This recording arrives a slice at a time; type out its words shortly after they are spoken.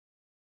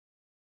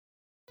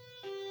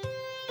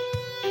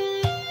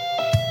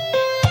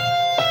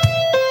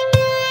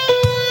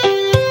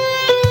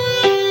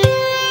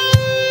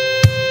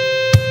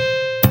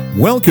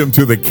Welcome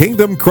to the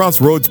Kingdom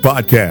Crossroads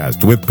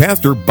Podcast with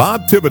Pastor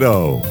Bob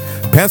Thibodeau.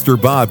 Pastor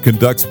Bob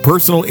conducts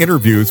personal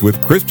interviews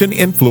with Christian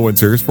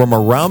influencers from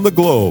around the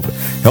globe,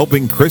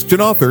 helping Christian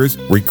authors,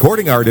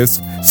 recording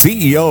artists,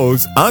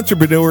 CEOs,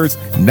 entrepreneurs,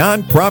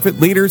 nonprofit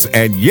leaders,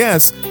 and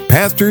yes,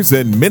 pastors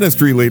and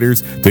ministry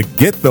leaders to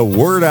get the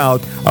word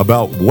out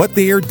about what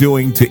they are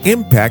doing to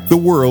impact the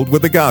world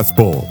with the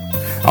gospel.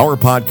 Our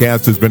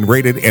podcast has been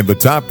rated in the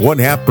top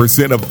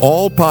 0.5% of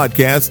all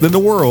podcasts in the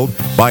world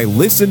by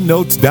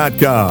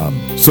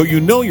listennotes.com, so you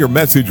know your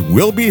message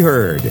will be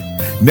heard.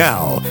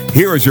 Now,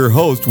 here is your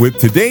host with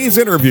today's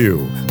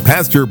interview,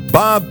 Pastor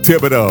Bob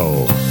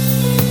Thibodeau.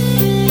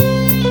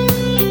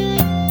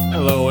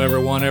 Hello,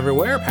 everyone,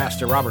 everywhere.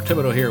 Pastor Robert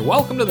Thibodeau here.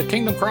 Welcome to the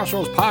Kingdom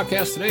Crossroads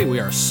Podcast. Today, we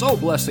are so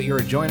blessed that you're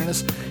joining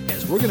us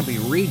as we're going to be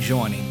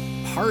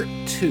rejoining part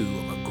 2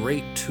 of a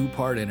great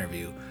 2-part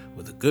interview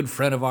with a good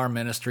friend of our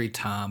ministry,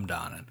 Tom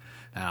Donnan.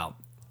 Now,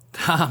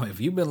 Tom, if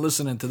you've been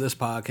listening to this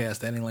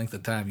podcast any length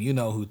of time, you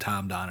know who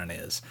Tom Donnan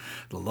is.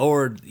 The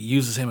Lord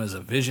uses him as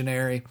a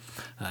visionary,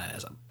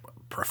 as a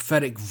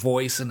prophetic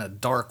voice in a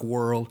dark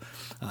world.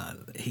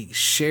 He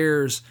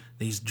shares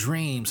these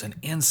dreams and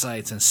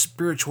insights and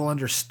spiritual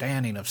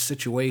understanding of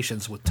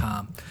situations with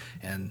Tom.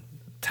 And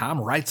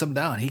Tom writes them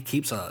down. He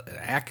keeps an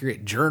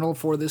accurate journal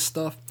for this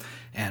stuff.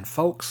 And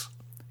folks,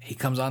 he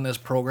comes on this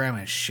program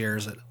and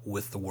shares it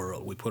with the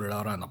world. We put it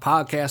out on the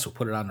podcast. We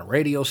put it on the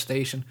radio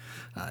station.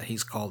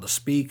 He's called to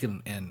speak,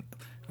 and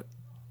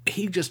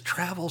he just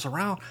travels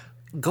around,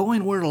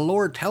 going where the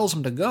Lord tells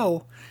him to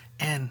go,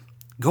 and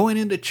going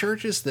into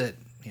churches that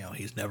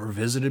he's never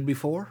visited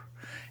before.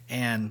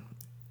 And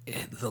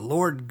the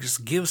Lord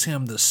just gives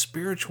him the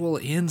spiritual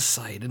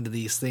insight into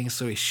these things,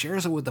 so he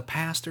shares it with the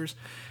pastors.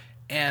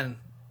 And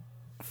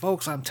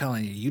folks, I'm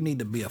telling you, you need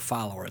to be a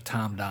follower of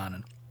Tom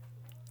Donnan.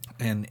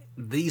 And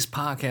these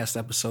podcast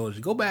episodes,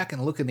 go back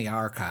and look in the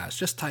archives.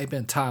 Just type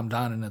in Tom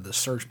Donnan into the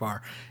search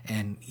bar,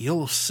 and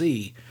you'll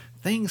see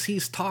things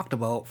he's talked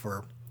about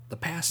for the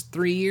past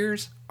 3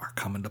 years are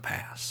coming to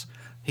pass.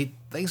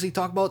 Things he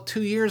talked about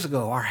 2 years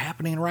ago are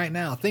happening right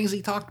now. Things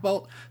he talked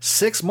about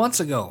 6 months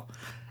ago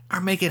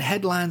are making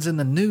headlines in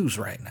the news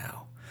right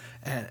now.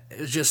 And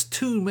it's just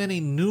too many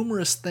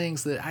numerous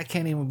things that I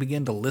can't even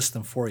begin to list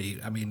them for you.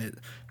 I mean,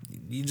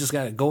 you just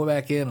got to go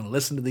back in and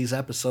listen to these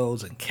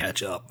episodes and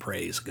catch up,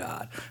 praise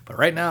God. But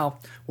right now,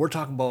 we're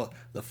talking about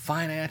the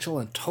financial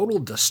and total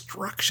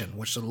destruction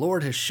which the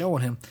Lord has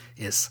shown him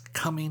is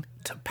coming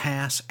to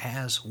pass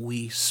as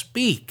we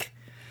speak.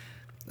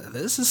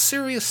 This is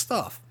serious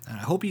stuff, and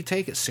I hope you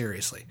take it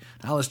seriously.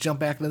 Now let's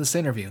jump back into this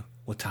interview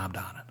with Tom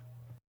Donnan.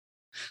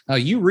 Now,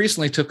 you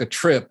recently took a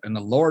trip, and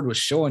the Lord was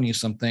showing you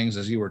some things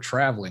as you were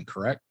traveling,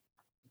 correct?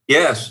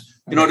 Yes.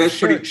 That's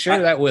pretty...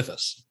 Share that with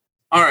us.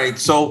 All right.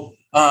 So...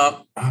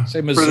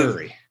 say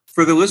Missouri.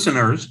 For the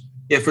listeners,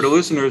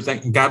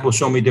 that God will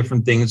show me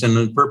different things, and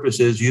the purpose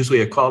is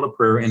usually a call to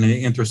prayer and an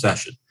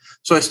intercession.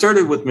 So I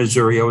started with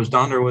Missouri. I was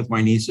down there with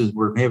my nieces.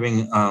 We're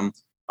having a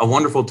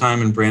wonderful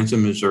time in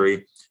Branson,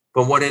 Missouri.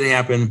 But what had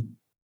happened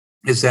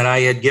is that I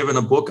had given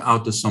a book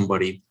out to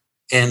somebody,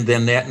 and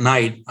then that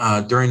night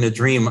during the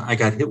dream, I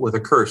got hit with a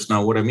curse.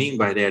 Now, what I mean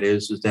by that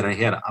is that I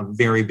had a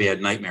very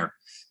bad nightmare.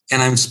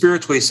 And I'm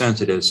spiritually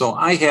sensitive, so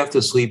I have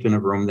to sleep in a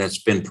room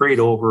that's been prayed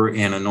over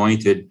and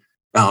anointed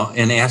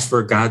and ask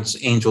for God's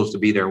angels to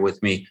be there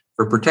with me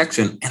for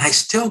protection. And I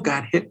still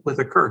got hit with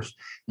a curse.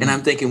 And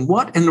I'm thinking,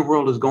 what in the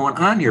world is going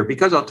on here?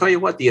 Because I'll tell you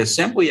what, the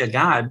Assembly of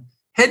God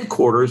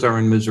headquarters are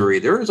in Missouri.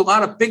 There is a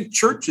lot of big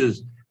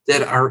churches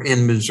that are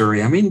in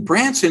Missouri. I mean,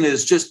 Branson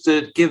is just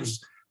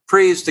gives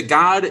praise to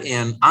God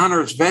and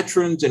honors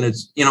veterans. And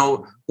it's,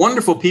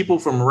 wonderful people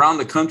from around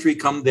the country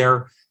come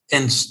there.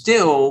 And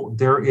still,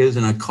 there is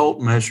an occult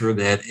measure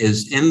that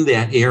is in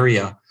that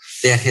area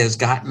that has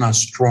gotten a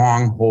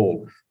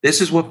stronghold.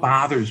 This is what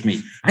bothers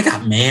me. I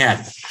got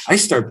mad. I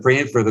start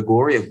praying for the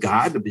glory of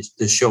God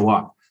to show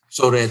up,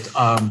 so that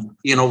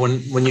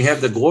when you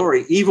have the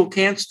glory, evil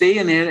can't stay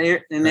in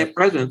that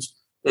presence.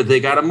 That they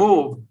got to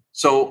move.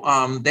 So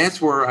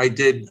that's where I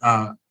did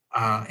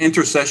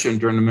intercession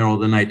during the middle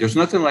of the night. There's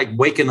nothing like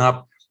waking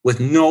up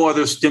with no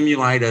other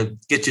stimuli to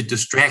get you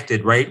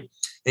distracted, right?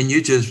 And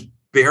you just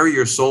bare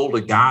your soul to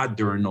God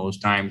during those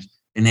times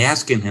and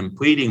asking him,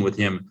 pleading with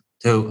him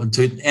to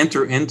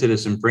enter into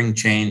this and bring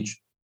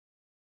change.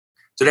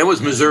 So that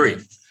was Missouri.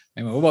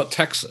 And what about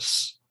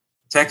Texas?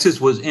 Texas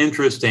was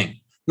interesting.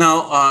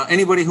 Now,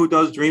 anybody who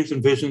does dreams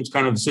and visions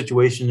kind of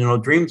situation,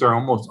 dreams are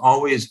almost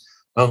always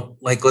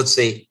like, let's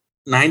say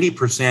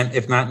 90%,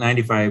 if not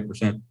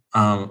 95%,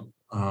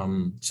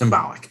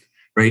 symbolic,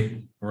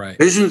 right? Right.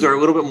 Visions are a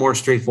little bit more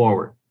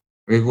straightforward.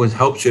 It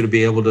helps you to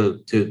be able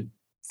to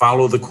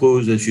follow the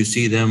clues as you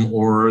see them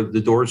or the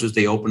doors as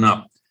they open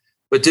up.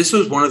 But this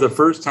was one of the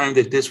first times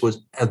that this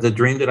was, the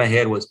dream that I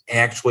had was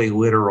actually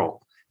literal.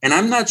 And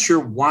I'm not sure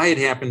why it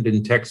happened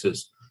in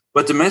Texas,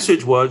 but the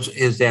message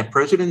is that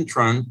President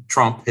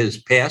Trump, his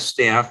past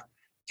staff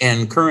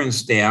and current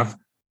staff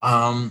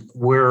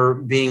were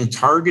being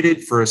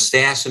targeted for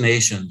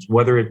assassinations,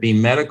 whether it be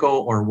medical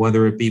or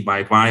whether it be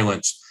by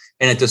violence.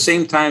 And at the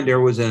same time, there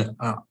was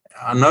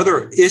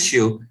another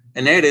issue,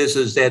 and that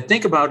is that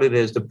think about it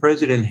as the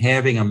president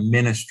having a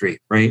ministry,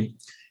 right?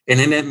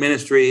 And in that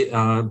ministry,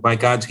 by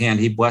God's hand,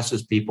 he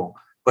blesses people.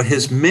 But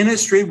his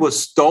ministry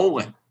was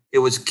stolen. It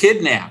was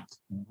kidnapped,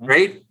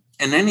 right?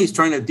 And then he's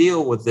trying to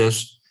deal with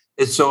this.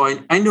 And so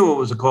I knew it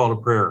was a call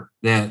to prayer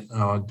that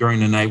during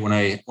the night when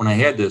I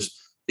had this.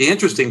 The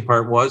interesting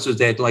part was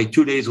that like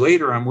 2 days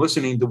later, I'm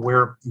listening to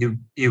where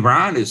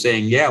Iran is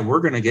saying, yeah, we're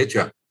going to get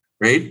you,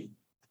 right?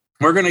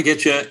 We're going to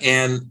get you.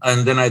 And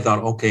then I thought,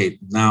 okay,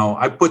 now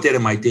I put that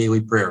in my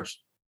daily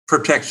prayers,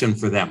 protection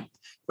for them.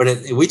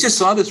 But we just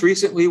saw this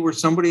recently where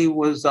somebody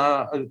was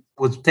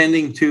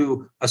tending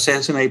to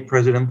assassinate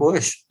President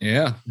Bush.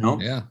 Yeah.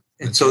 Yeah.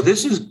 And so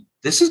this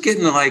is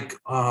getting like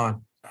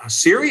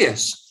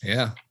serious.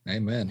 Yeah.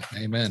 Amen.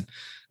 And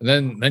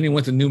then you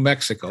went to New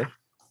Mexico.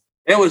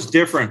 It was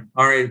different.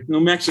 All right.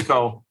 New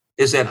Mexico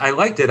is that I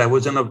liked it. I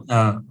was in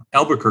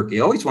Albuquerque.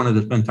 I always wanted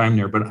to spend time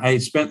there, but I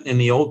spent in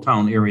the Old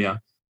Town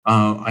area.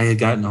 I had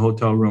gotten a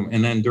hotel room.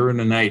 And then during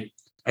the night,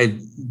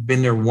 I'd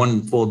been there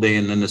one full day.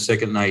 And then the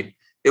second night,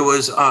 it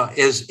was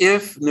as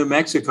if New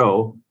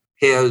Mexico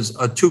has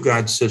a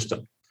two-God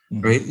system,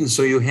 right? And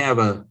so you have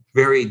a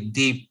very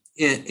deep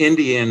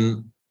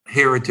Indian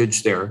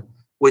heritage there,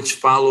 which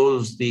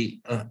follows the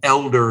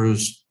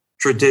elders'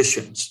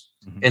 traditions.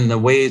 And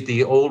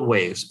the old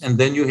ways. And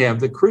then you have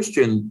the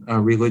Christian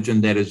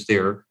religion that is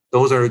there.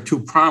 Those are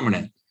too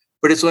prominent.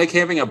 But it's like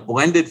having a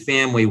blended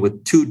family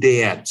with two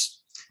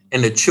dads.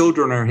 And the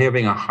children are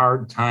having a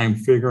hard time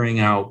figuring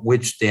out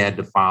which dad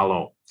to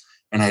follow.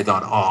 And I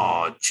thought,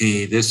 oh,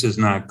 gee, this is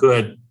not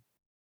good.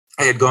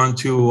 I had gone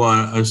to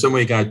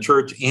Assembly of God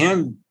Church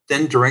and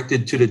then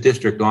directed to the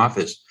district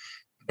office.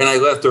 And I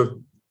left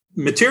the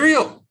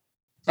material.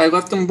 I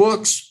left them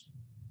books.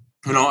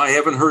 I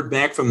haven't heard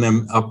back from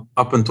them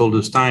up until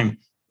this time.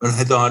 But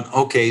I thought,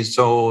 okay,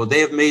 so they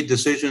have made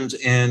decisions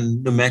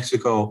in New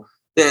Mexico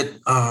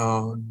that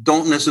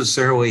don't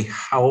necessarily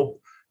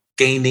help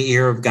gain the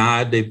ear of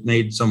God. They've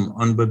made some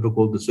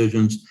unbiblical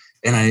decisions.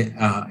 And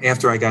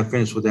after I got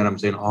finished with that, I'm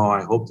saying, oh,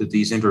 I hope that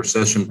these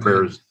intercession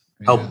prayers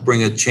help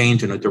bring a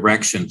change in a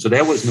direction. So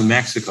that was New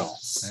Mexico.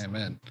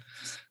 Amen.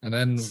 And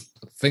then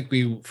I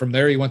think from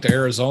there you went to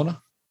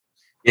Arizona.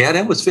 Yeah,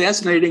 that was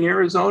fascinating.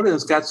 Arizona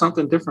has got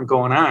something different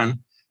going on.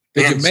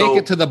 Did you make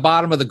it to the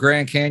bottom of the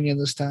Grand Canyon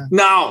this time?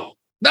 No.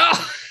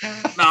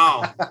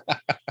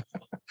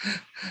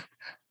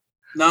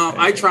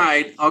 I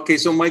tried. Okay,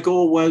 so my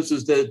goal was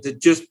to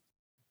just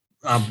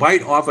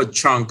bite off a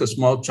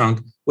small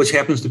chunk, which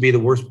happens to be the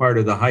worst part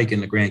of the hike in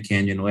the Grand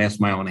Canyon, the last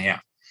mile and a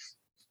half.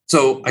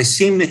 So I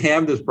seem to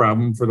have this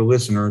problem for the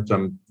listeners.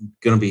 I'm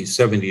going to be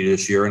 70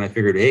 this year, and I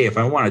figured, hey, if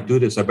I want to do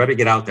this, I better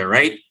get out there,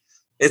 right?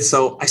 And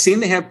so I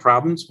seem to have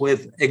problems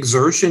with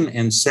exertion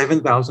and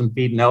 7,000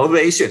 feet in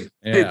elevation.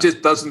 Yeah. It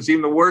just doesn't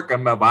seem to work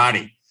on my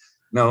body.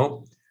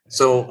 No.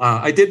 So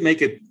I did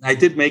make it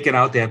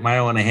out that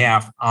mile and a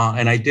half,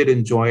 and I did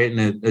enjoy it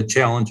and the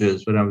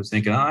challenges. But I was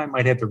thinking, I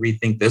might have to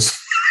rethink this.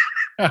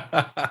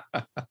 Amen.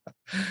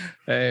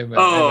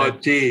 Oh,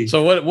 gee.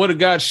 So what did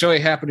God show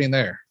you happening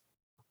there?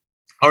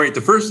 All right.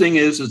 The first thing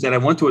is that I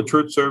went to a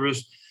church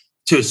service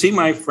to see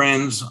my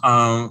friends,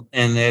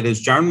 and that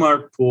is John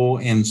Mark Poole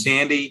and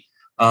Sandy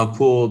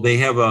Poole. They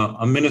have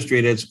a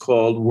ministry that's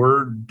called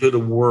Word to the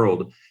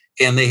World,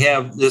 and they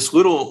have this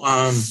little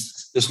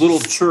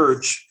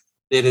church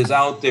that is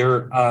out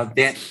there.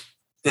 That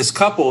this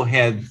couple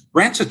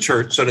rents a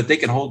church so that they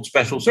can hold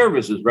special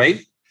services, right?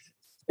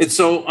 And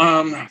so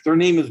their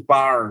name is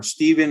Barr,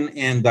 Stephen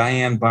and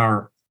Diane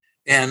Barr,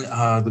 and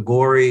the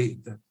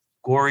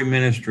Glory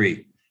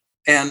Ministry,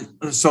 and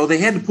so they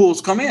had the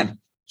Pools come in.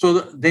 So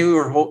they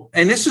were,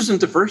 and this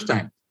isn't the first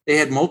time. They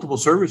had multiple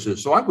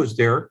services. So I was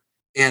there.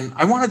 And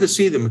I wanted to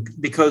see them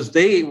because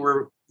they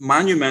were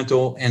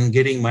monumental in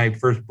getting my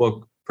first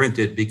book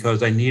printed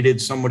because I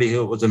needed somebody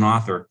who was an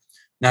author.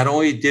 Not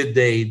only did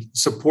they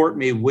support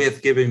me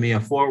with giving me a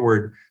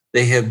foreword,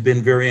 they have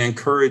been very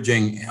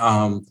encouraging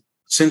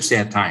since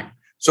that time.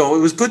 So it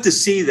was good to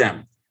see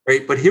them,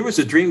 right? But here was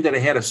a dream that I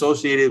had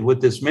associated with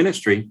this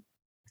ministry.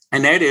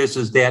 And that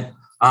is that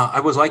I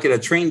was like at a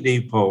train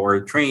depot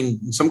or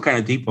some kind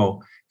of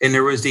depot. And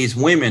there was these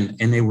women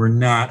and they were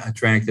not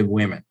attractive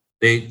women.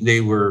 They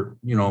were,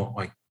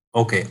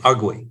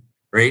 ugly,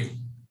 right?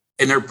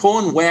 And they're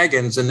pulling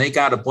wagons and they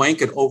got a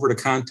blanket over the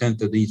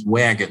content of these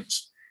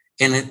wagons.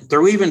 And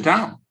they're leaving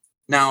town.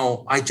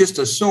 Now, I just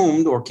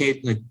assumed or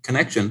came to the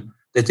connection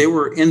that they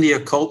were in the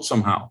occult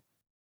somehow,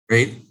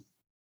 right?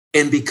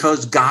 And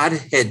because God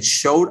had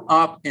showed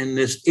up in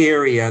this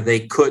area, they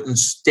couldn't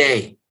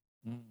stay.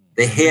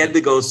 They had to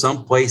go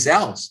someplace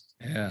else.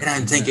 Yeah. And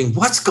I'm thinking,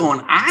 what's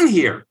going on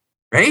here,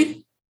 right?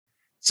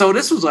 So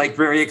this was like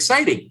very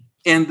exciting.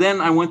 And then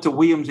I went to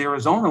Williams,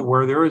 Arizona,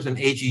 where there is an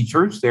AG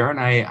church there. And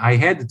I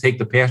had to take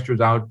the pastors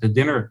out to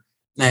dinner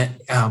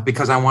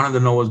because I wanted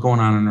to know what's going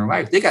on in their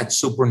life. They got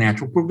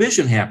supernatural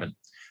provision happen.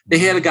 They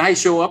had a guy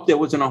show up that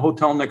was in a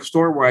hotel next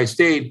door where I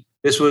stayed.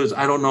 This was,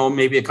 I don't know,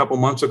 maybe a couple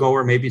months ago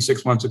or maybe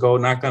 6 months ago,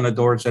 knocked on the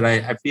door and said,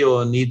 I feel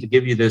a need to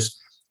give you this.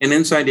 and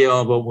inside the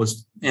envelope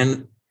was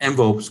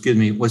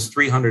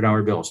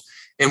 $300 bills.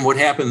 And what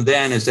happened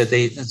then is that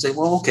they say,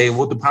 well, okay,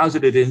 we'll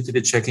deposit it into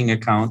the checking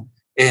account,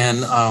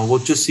 and we'll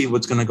just see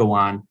what's going to go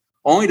on.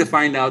 Only to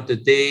find out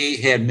that they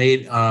had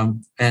made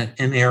an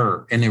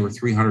error, and they were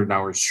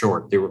 $300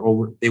 short.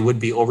 They would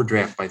be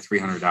overdraft by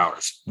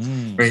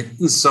 $300, right?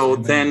 And so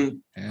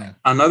then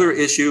another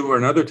issue or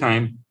another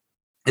time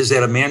is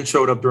that a man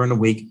showed up during the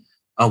week,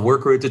 a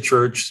worker at the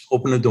church,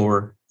 opened the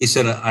door. He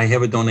said, I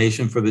have a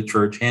donation for the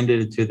church, handed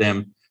it to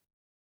them.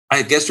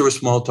 I guess there was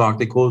small talk.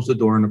 They closed the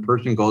door, and the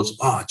person goes,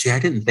 oh, gee, I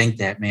didn't thank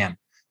that man.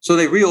 So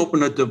they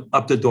reopened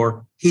up the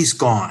door. He's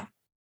gone.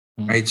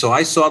 Right. So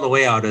I saw the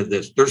way out of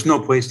this. There's no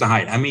place to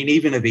hide. I mean,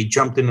 even if he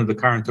jumped into the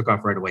car and took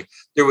off right away,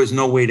 there was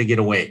no way to get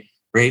away.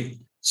 Right.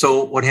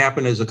 So what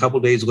happened is a couple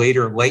of days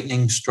later,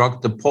 lightning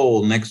struck the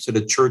pole next to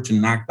the church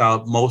and knocked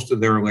out most of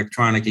their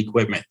electronic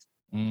equipment.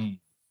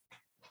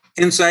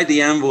 Inside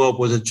the envelope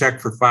was a check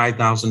for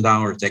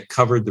 $5,000 that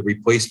covered the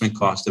replacement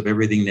cost of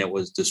everything that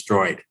was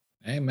destroyed.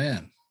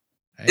 Amen.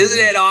 Isn't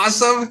that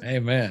awesome?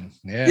 Amen.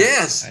 Yeah.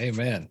 Yes.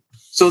 Amen.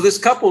 So this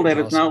couple that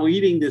is now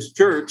leading this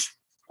church,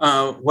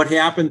 what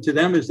happened to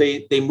them is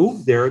they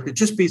moved there to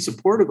just be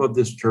supportive of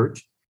this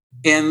church.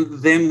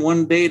 And then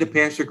one day the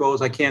pastor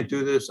goes, I can't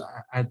do this.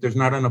 There's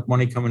not enough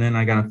money coming in.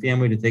 I got a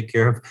family to take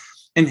care of,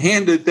 and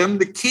handed them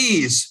the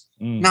keys.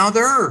 Now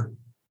they're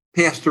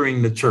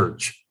pastoring the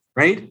church,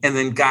 right? And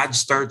then God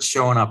starts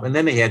showing up. And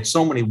then they had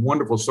so many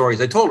wonderful stories.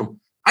 I told them,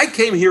 I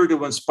came here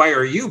to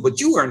inspire you, but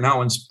you are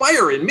now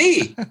inspiring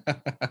me.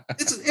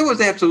 It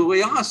was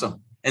absolutely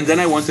awesome. And then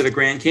I went to the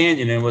Grand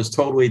Canyon, and it was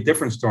totally a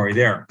different story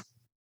there,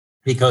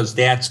 because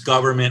that's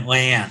government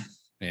land.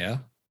 Yeah.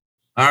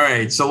 All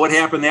right. So what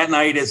happened that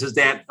night is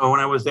that when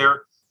I was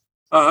there,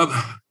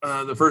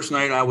 the first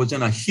night I was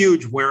in a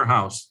huge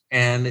warehouse,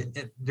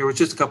 and there was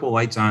just a couple of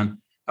lights on.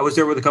 I was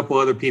there with a couple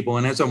other people.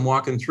 And as I'm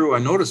walking through, I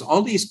noticed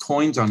all these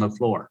coins on the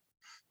floor.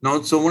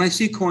 So when I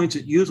see coins,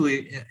 it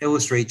usually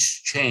illustrates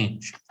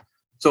change.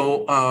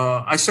 So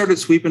I started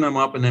sweeping them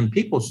up, and then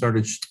people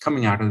started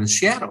coming out of the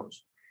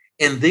shadows.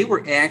 And they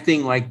were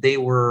acting like they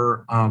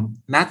were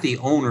not the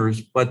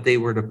owners, but they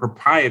were the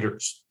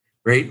proprietors,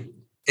 right?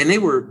 And they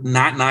were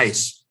not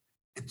nice.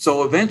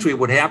 So eventually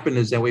what happened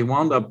is that we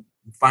wound up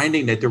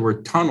finding that there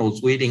were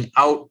tunnels leading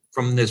out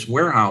from this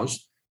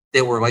warehouse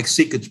that were like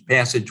secret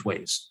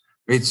passageways,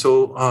 right?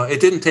 So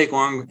it didn't take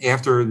long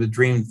after the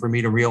dream for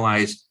me to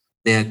realize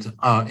that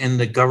in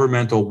the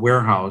governmental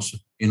warehouse,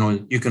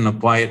 you can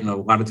apply it in a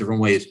lot of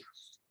different ways.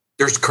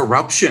 There's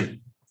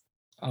corruption.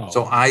 Oh.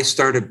 So I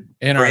started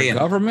praying. Our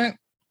government?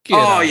 Get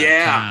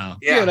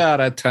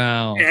out of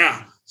town.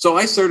 Yeah. So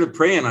I started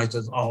praying. I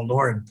said, oh,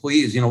 Lord,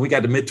 please, we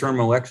got the midterm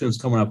elections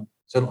coming up. I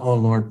said, oh,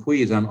 Lord,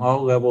 please, on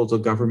all levels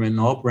of government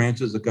and all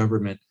branches of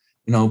government,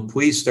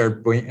 please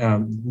start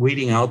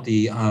weeding out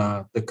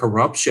the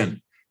corruption.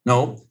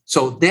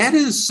 So that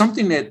is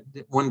something that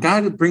when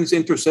God brings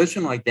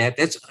intercession like that,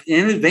 that's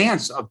in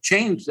advance of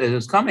change that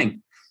is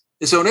coming.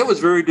 So that was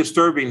very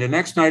disturbing. The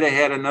next night I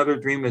had another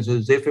dream as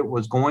if it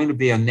was going to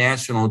be a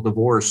national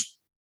divorce.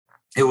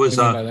 It was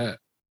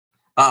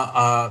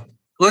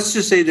let's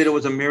just say that it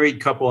was a married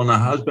couple, and the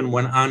husband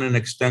went on an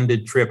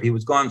extended trip. He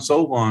was gone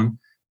so long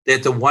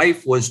that the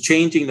wife was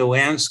changing the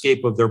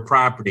landscape of their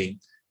property,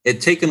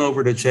 had taken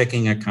over the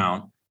checking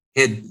account,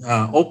 had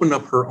opened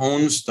up her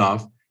own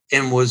stuff,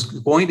 and was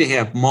going to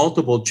have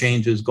multiple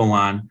changes go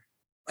on.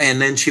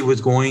 And then she was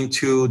going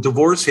to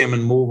divorce him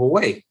and move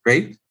away,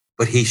 right?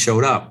 But he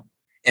showed up.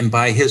 And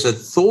by his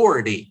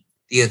authority,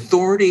 the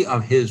authority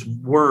of his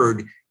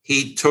word,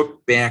 he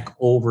took back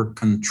over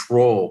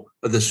control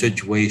of the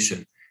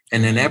situation.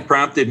 And then that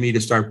prompted me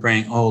to start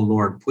praying, oh,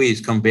 Lord,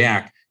 please come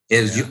back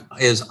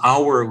as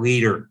our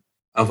leader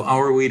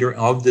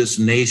of this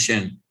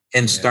nation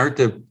and start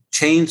to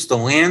change the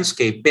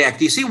landscape back.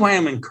 Do you see why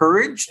I'm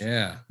encouraged?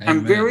 Yeah.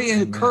 I'm very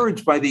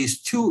encouraged by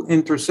these two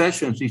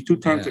intercessions, these two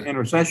times of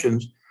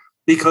intercessions,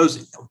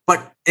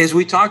 but as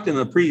we talked in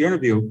the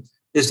pre-interview,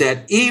 is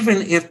that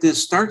even if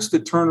this starts to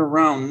turn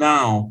around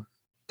now,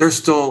 there's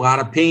still a lot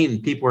of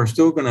pain. People are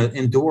still going to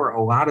endure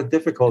a lot of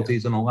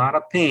difficulties and a lot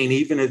of pain,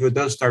 even if it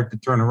does start to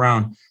turn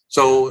around.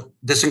 So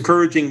this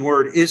encouraging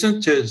word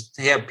isn't to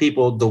have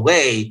people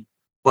delay,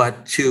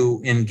 but to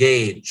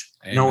engage,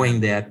 knowing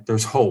that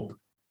there's hope.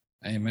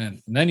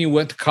 Amen. And then you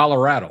went to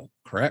Colorado,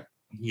 correct?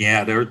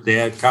 Yeah,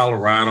 they're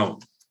Colorado.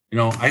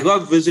 I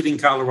love visiting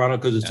Colorado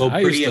because it's so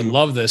pretty. I used to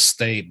love this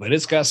state, but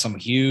it's got some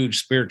huge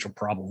spiritual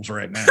problems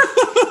right now.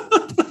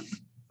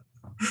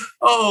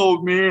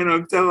 Oh, man,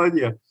 I'm telling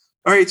you.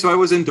 All right, so I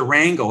was in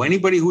Durango.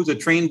 Anybody who's a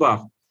train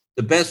buff,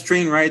 the best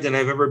train ride that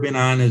I've ever been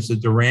on is the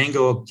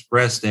Durango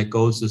Express that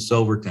goes to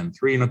Silverton,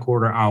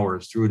 3.25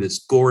 hours through this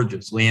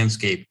gorgeous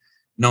landscape.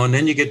 And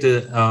then you get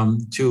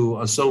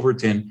to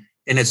Silverton,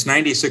 and it's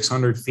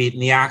 9,600 feet,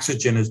 and the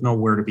oxygen is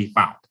nowhere to be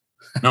found.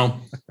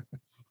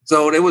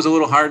 So it was a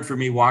little hard for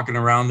me walking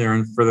around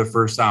there for the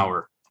first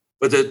hour.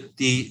 But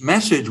the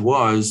message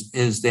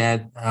is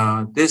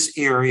that this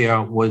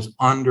area was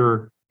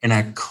under an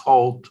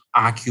occult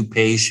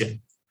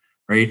occupation,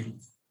 right?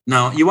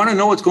 Now, you want to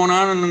know what's going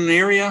on in an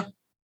area?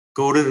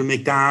 Go to the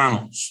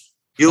McDonald's.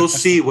 You'll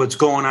see what's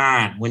going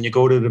on when you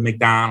go to the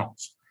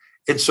McDonald's.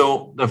 And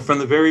so from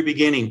the very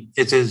beginning,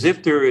 it's as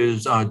if there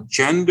is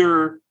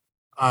gender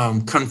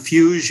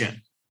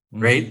confusion,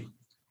 right?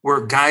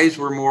 Where guys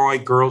were more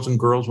like girls and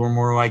girls were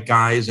more like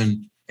guys.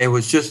 And it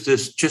was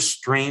just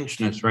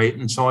strangeness, right?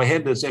 And so I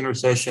had this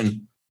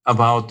intercession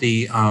about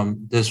the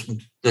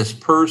this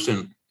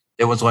person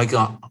that was like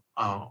a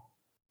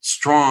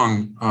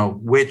strong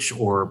witch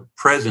or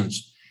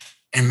presence.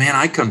 And man,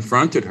 I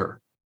confronted her.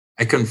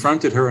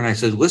 And I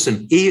said,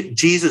 listen,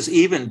 Jesus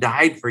even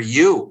died for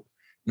you.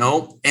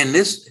 No, and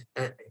this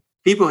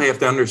people have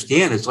to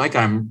understand, it's like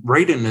I'm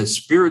right in the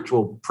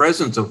spiritual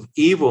presence of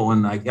evil,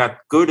 and I got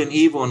good and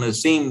evil in the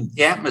same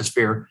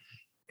atmosphere.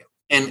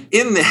 And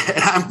in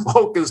that, I'm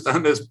focused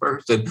on this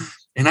person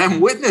and I'm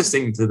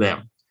witnessing to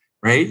them,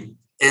 right?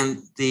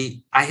 And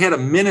I had a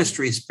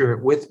ministry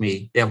spirit with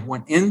me that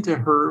went into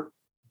her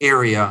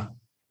area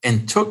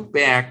and took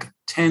back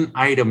 10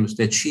 items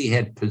that she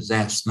had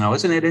possessed. Now,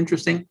 isn't that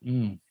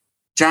interesting?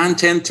 John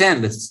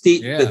 10:10,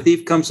 the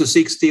thief comes to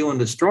seek, steal, and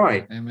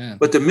destroy. Amen.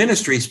 But the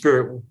ministry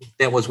spirit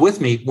that was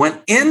with me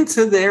went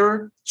into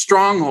their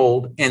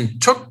stronghold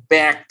and took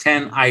back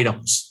 10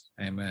 items.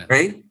 Amen.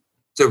 Right?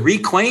 To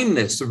reclaim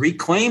this, to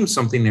reclaim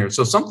something there.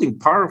 So something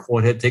powerful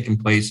had taken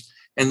place.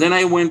 And then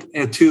I went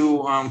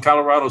to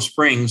Colorado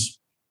Springs,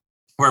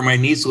 where my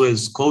niece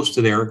lives close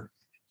to there.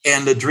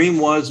 And the dream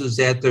is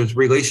that there's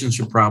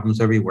relationship problems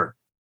everywhere.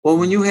 Well,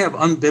 when you have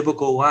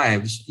unbiblical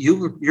lives,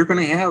 you're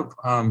going to have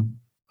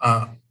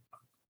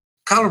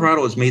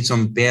Colorado has made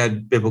some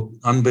bad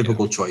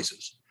unbiblical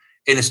choices,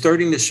 and it's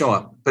starting to show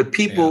up. But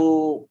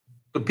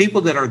the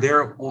people that are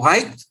there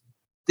liked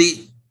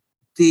the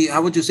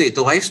how would you say it,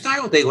 the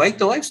lifestyle? They like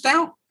the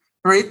lifestyle,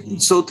 right?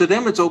 So to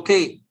them, it's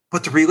okay.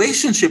 But the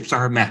relationships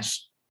are a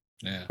mess,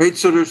 right?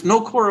 So there's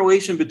no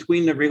correlation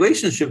between the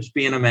relationships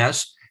being a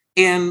mess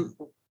and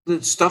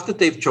the stuff that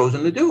they've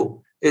chosen to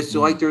do. It's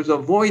like there's a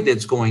void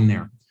that's going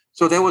there.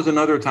 So that was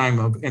another time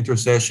of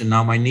intercession.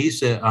 Now, my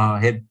niece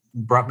had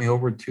brought me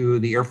over to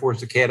the Air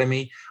Force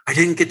Academy. I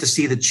didn't get to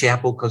see the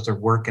chapel because they're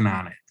working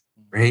on it,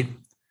 right?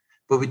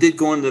 But we did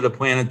go into the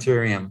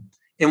planetarium.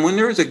 And when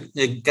there's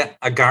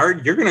a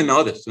guard, you're going to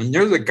know this. When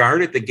there's a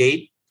guard at the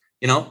gate,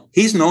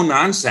 he's no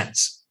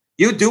nonsense.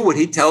 You do what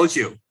he tells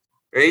you,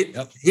 right?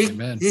 Yep.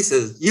 He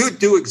says, you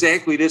do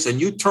exactly this,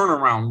 and you turn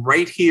around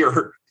right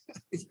here.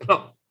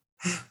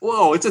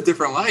 Whoa, it's a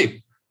different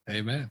life.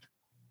 Amen.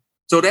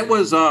 So that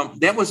was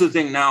the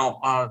thing.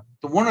 Now,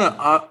 the one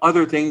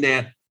other thing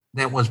that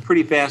was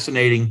pretty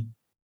fascinating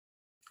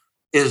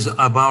is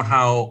about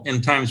how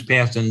in times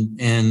past, in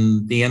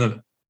the end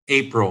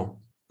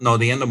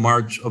of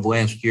March of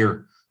last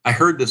year, I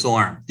heard this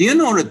alarm. Do you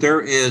know that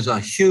there is a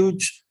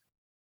huge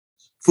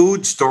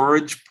food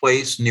storage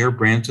place near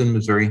Branson,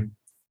 Missouri?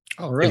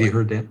 Oh, really? Have you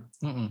heard that?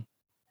 Mm-mm.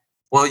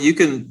 Well, you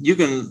can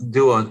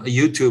do a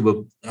YouTube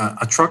of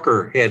a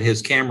trucker had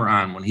his camera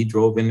on when he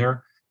drove in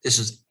there. This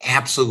is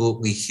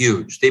absolutely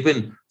huge. They've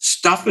been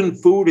stuffing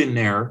food in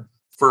there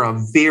for a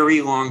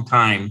very long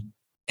time.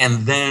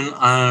 And then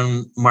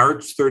on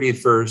March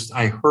 31st,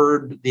 I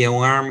heard the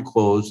alarm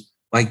close,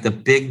 like the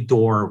big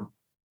door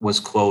was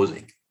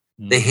closing.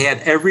 They had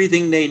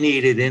everything they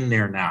needed in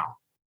there now.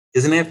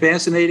 Isn't that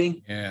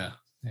fascinating? Yeah.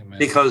 Amen.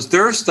 Because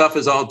their stuff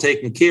is all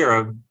taken care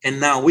of. And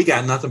now we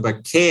got nothing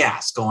but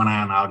chaos going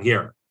on out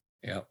here.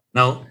 Yeah.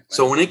 No.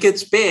 So when it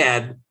gets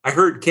bad, I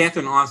heard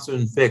Catherine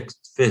Austin Fist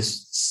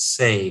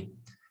say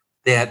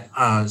that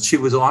she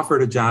was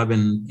offered a job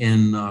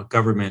in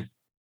government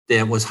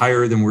that was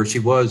higher than where she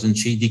was, and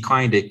she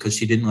declined it because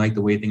she didn't like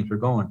the way things were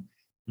going.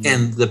 Mm-hmm.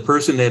 And the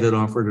person that had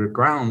offered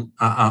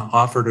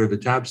her the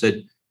job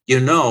said,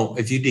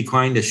 if you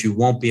decline this, you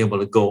won't be able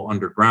to go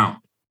underground.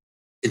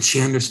 And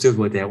she understood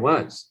what that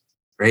was,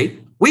 right?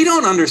 We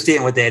don't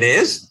understand what that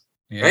is,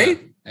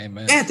 right?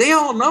 Amen. Yeah, they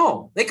all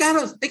know. They got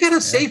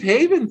a safe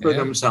haven for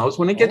themselves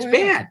when it gets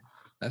bad.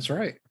 That's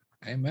right.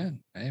 Amen.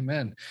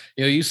 Amen.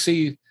 I've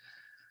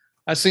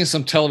seen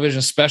some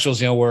television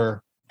specials,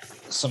 where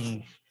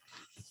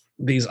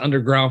these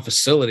underground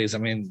facilities,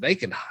 they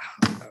can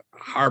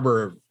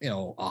harbor,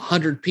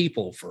 100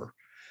 people for,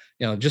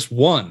 just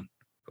one,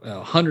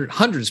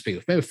 hundreds of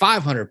people, maybe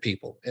 500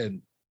 people,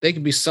 and they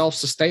can be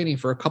self-sustaining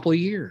for a couple of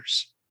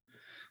years.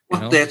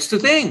 Well, that's the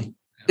thing.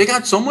 They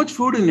got so much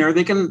food in there,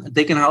 they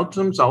can help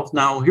themselves.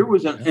 Now, here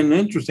was an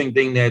interesting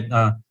thing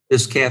that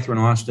this Catherine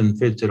Austin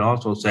Fitz had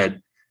also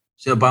said.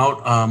 It's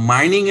about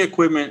mining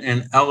equipment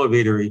and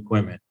elevator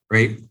equipment,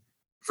 right?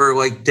 For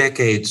like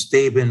decades,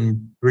 they've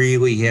been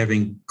really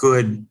having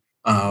good,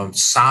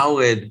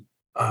 solid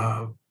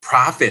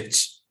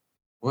profits.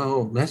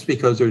 Well, that's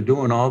because they're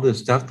doing all this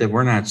stuff that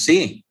we're not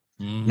seeing.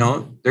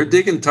 Mm-hmm. They're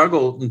digging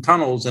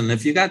tunnels, and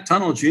if you got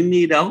tunnels, you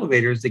need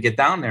elevators to get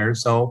down there.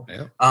 So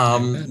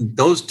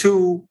those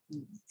two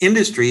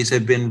industries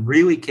have been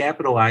really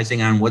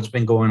capitalizing on what's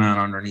been going on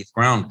underneath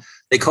ground.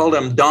 They call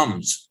them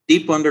DUMBs,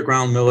 deep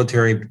underground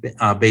military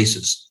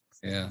bases.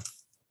 Yeah.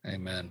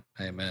 Amen.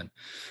 Amen.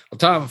 Well,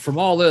 Tom, from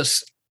all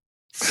this,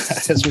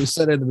 as we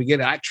said in the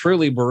beginning, I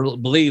truly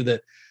believe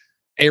that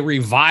a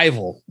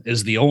revival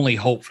is the only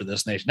hope for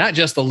this nation. Not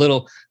just a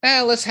little,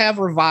 let's have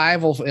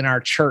revival in our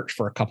church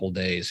for a couple of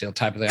days,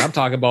 type of thing. I'm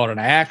talking about an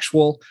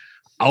actual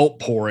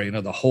outpouring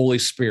of the Holy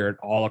Spirit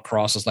all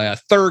across this land,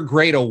 a third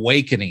great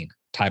awakening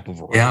type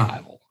of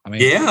revival.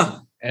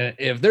 And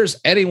if there's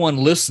anyone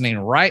listening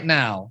right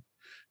now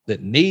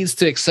that needs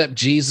to accept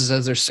Jesus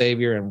as their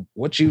Savior, and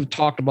what you've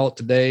talked about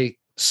today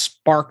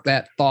spark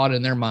that thought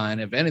in their mind,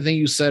 if anything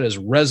you said has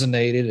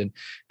resonated and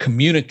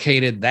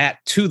communicated that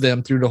to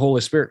them through the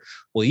Holy Spirit,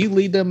 will you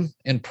lead them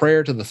in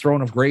prayer to the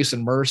throne of grace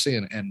and mercy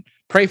and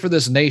pray for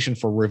this nation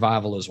for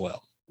revival as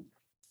well?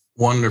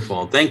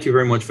 Wonderful. Thank you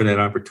very much for that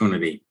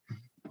opportunity.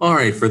 All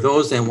right, for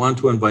those that want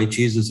to invite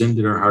Jesus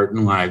into their heart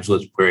and lives,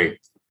 let's pray.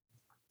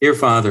 Dear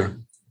Father,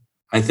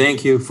 I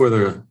thank you for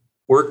the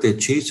work that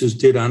Jesus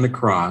did on the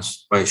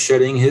cross by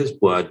shedding his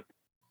blood.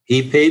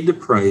 He paid the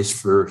price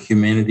for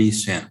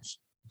humanity's sins.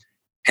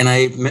 And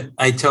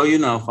I tell you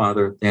now,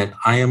 Father, that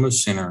I am a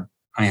sinner.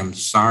 I am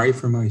sorry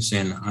for my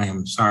sin. I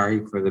am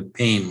sorry for the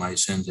pain my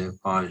sins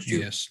have caused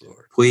you. Yes,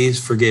 Lord.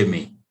 Please forgive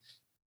me.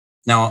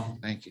 Now,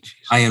 thank you,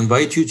 Jesus. I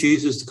invite you,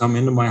 Jesus, to come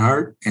into my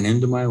heart and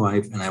into my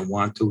life, and I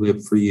want to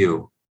live for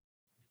you.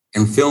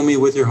 And fill me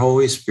with your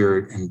Holy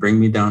Spirit and bring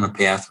me down a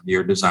path of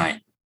your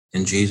design.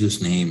 In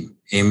Jesus' name,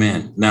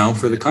 amen. Now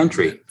for the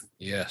country.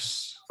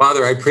 Yes.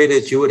 Father, I pray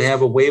that you would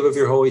have a wave of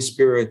your Holy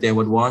Spirit that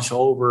would wash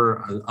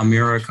over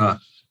America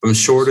from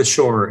shore to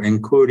shore,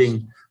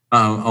 including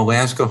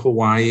Alaska,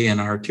 Hawaii, and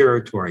our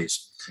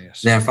territories.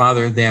 Yes. That,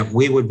 Father, that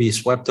we would be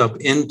swept up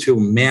into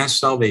mass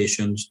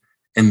salvations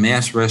and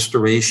mass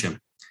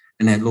restoration.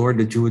 And that, Lord,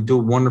 that you would do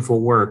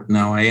wonderful work.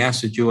 Now, I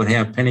ask that you would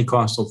have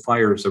Pentecostal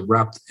fires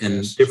erupt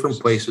in different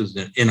places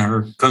in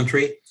our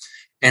country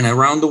and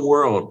around the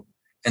world.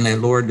 And that,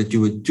 Lord, that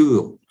you would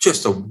do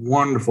just a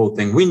wonderful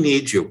thing. We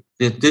need you.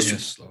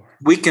 Yes, Lord.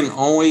 We can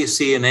only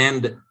see an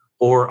end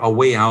or a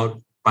way out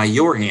by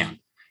your hand.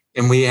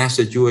 And we ask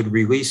that you would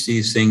release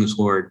these things,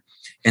 Lord.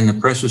 In the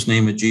precious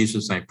name of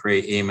Jesus, I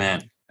pray.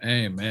 Amen.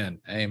 Amen.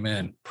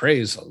 Amen.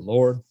 Praise the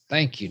Lord.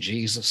 Thank you,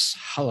 Jesus.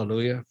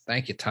 Hallelujah.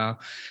 Thank you, Tom.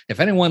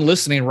 If anyone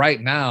listening right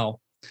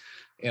now,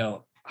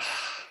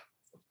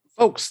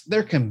 folks,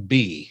 there can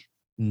be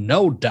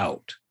no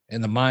doubt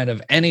in the mind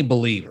of any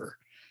believer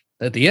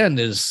that the end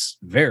is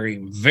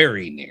very,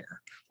 very near.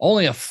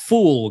 Only a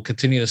fool will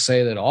continue to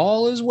say that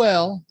all is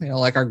well,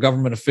 like our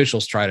government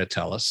officials try to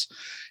tell us.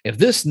 If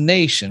this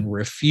nation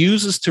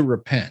refuses to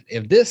repent,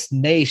 if this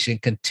nation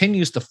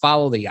continues to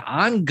follow the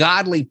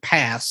ungodly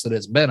paths that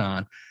it's been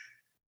on,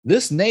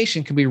 this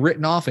nation can be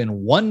written off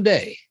in one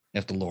day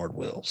if the Lord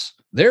wills.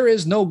 There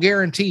is no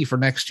guarantee for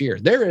next year.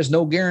 There is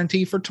no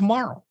guarantee for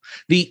tomorrow.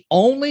 The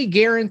only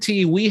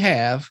guarantee we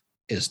have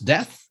is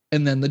death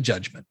and then the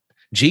judgment.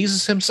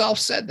 Jesus himself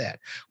said that.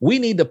 We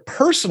need to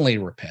personally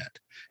repent.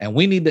 And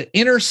we need to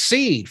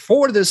intercede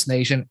for this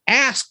nation,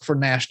 ask for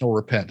national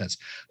repentance.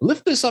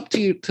 Lift this up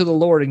to the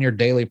Lord in your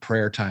daily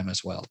prayer time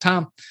as well.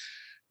 Tom,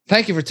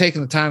 thank you for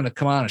taking the time to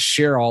come on and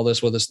share all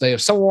this with us today.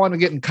 If someone wants to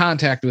get in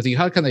contact with you,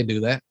 how can they do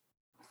that?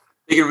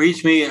 You can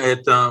reach me at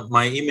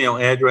my email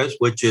address,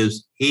 which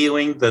is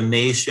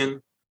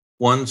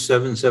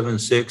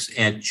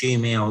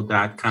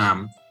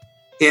healingthenation1776@gmail.com.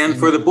 And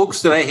for the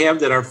books that I have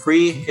that are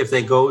free, if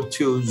they go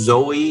to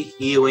Zoe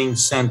Healing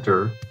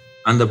Center,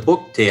 on the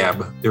book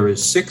tab, there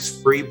is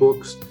 6 free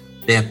books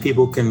that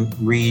people can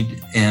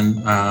read, and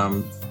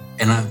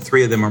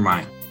 3 of them are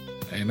mine.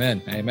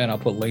 Amen. Amen. I'll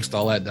put links to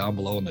all that down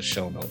below in the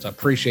show notes. I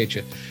appreciate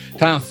you.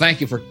 Tom,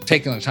 thank you for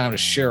taking the time to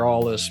share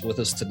all this with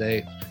us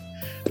today.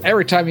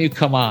 Every time you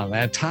come on,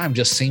 man, time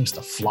just seems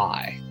to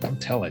fly. I'm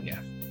telling you.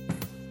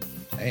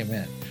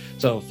 Amen.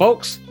 So,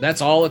 folks,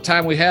 that's all the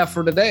time we have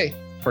for today.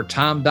 For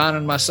Tom, Don,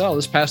 and myself,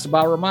 this is Pastor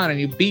Bob reminding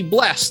you, be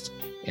blessed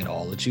in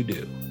all that you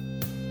do.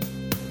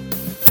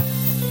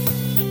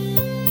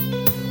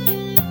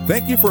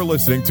 Thank you for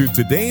listening to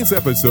today's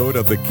episode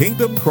of the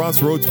Kingdom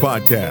Crossroads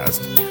Podcast.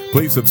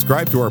 Please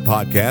subscribe to our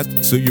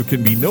podcast so you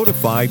can be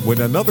notified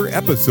when another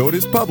episode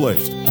is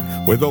published.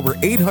 With over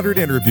 800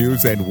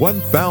 interviews and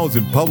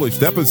 1,000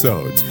 published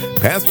episodes,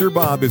 Pastor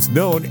Bob is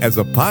known as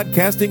a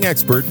podcasting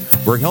expert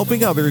for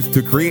helping others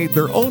to create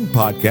their own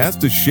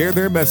podcast to share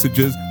their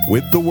messages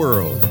with the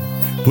world.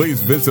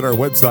 Please visit our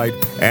website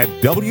at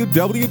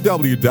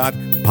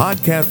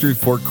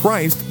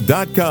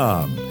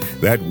www.podcastersforchrist.com.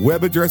 That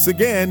web address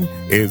again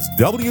is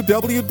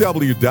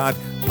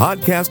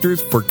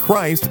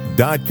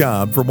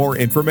www.podcastersforchrist.com for more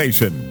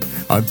information.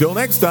 Until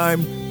next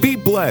time, be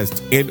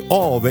blessed in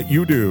all that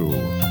you do.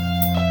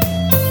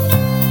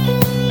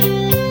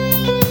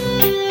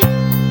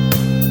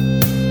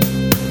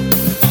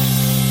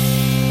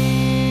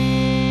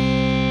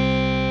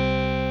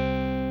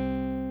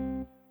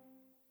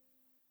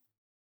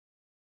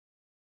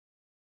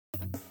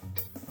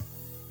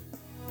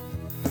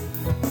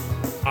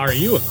 Are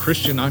you a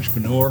Christian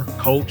entrepreneur,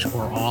 coach,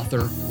 or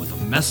author with a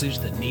message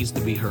that needs to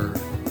be heard?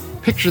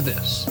 Picture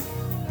this: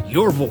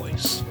 your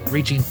voice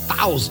reaching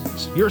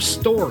thousands, your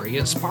story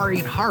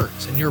inspiring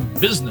hearts, and your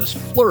business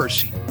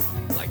flourishing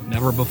like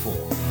never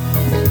before.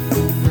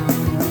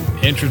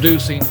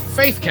 Introducing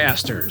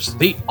Faithcasters,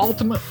 the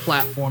ultimate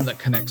platform that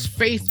connects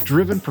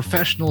faith-driven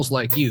professionals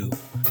like you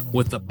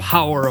with the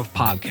power of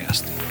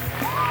podcasting.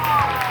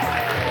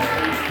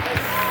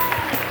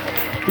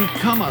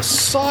 Become a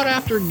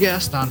sought-after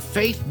guest on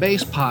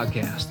faith-based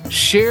podcasts.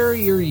 Share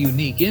your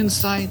unique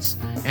insights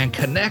and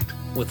connect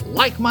with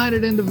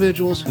like-minded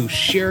individuals who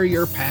share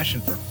your passion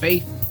for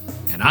faith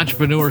and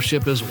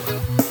entrepreneurship as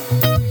well.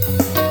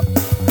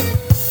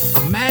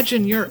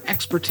 Imagine your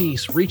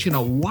expertise reaching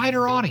a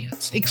wider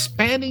audience,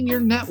 expanding your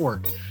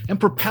network, and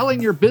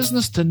propelling your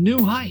business to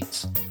new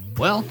heights.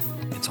 Well,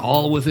 it's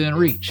all within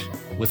reach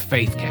with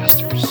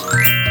Faithcasters.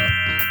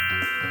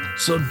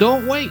 So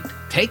don't wait.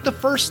 Take the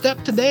first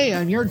step today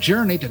on your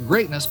journey to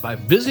greatness by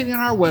visiting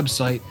our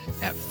website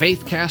at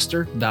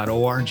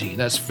faithcaster.org.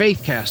 That's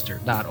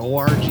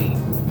faithcaster.org.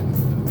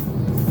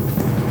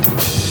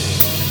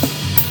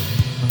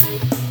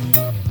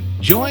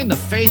 Join the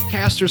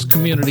Faithcasters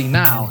community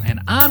now and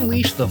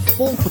unleash the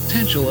full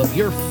potential of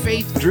your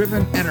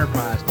faith-driven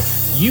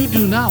enterprise. You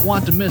do not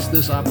want to miss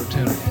this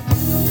opportunity.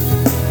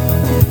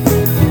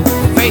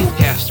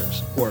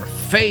 Faithcasters, where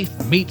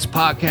faith meets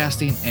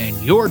podcasting and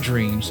your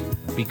dreams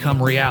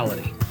become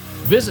reality.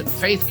 Visit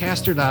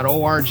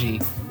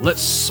faithcaster.org.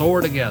 Let's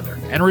soar together.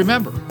 And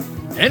remember,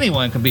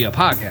 anyone can be a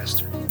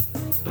podcaster,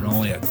 but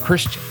only a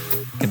Christian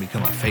can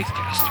become a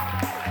Faithcaster.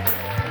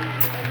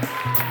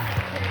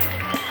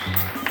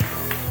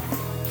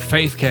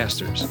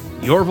 Faithcasters,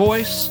 your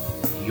voice,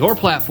 your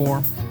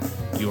platform,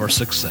 your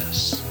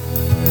success.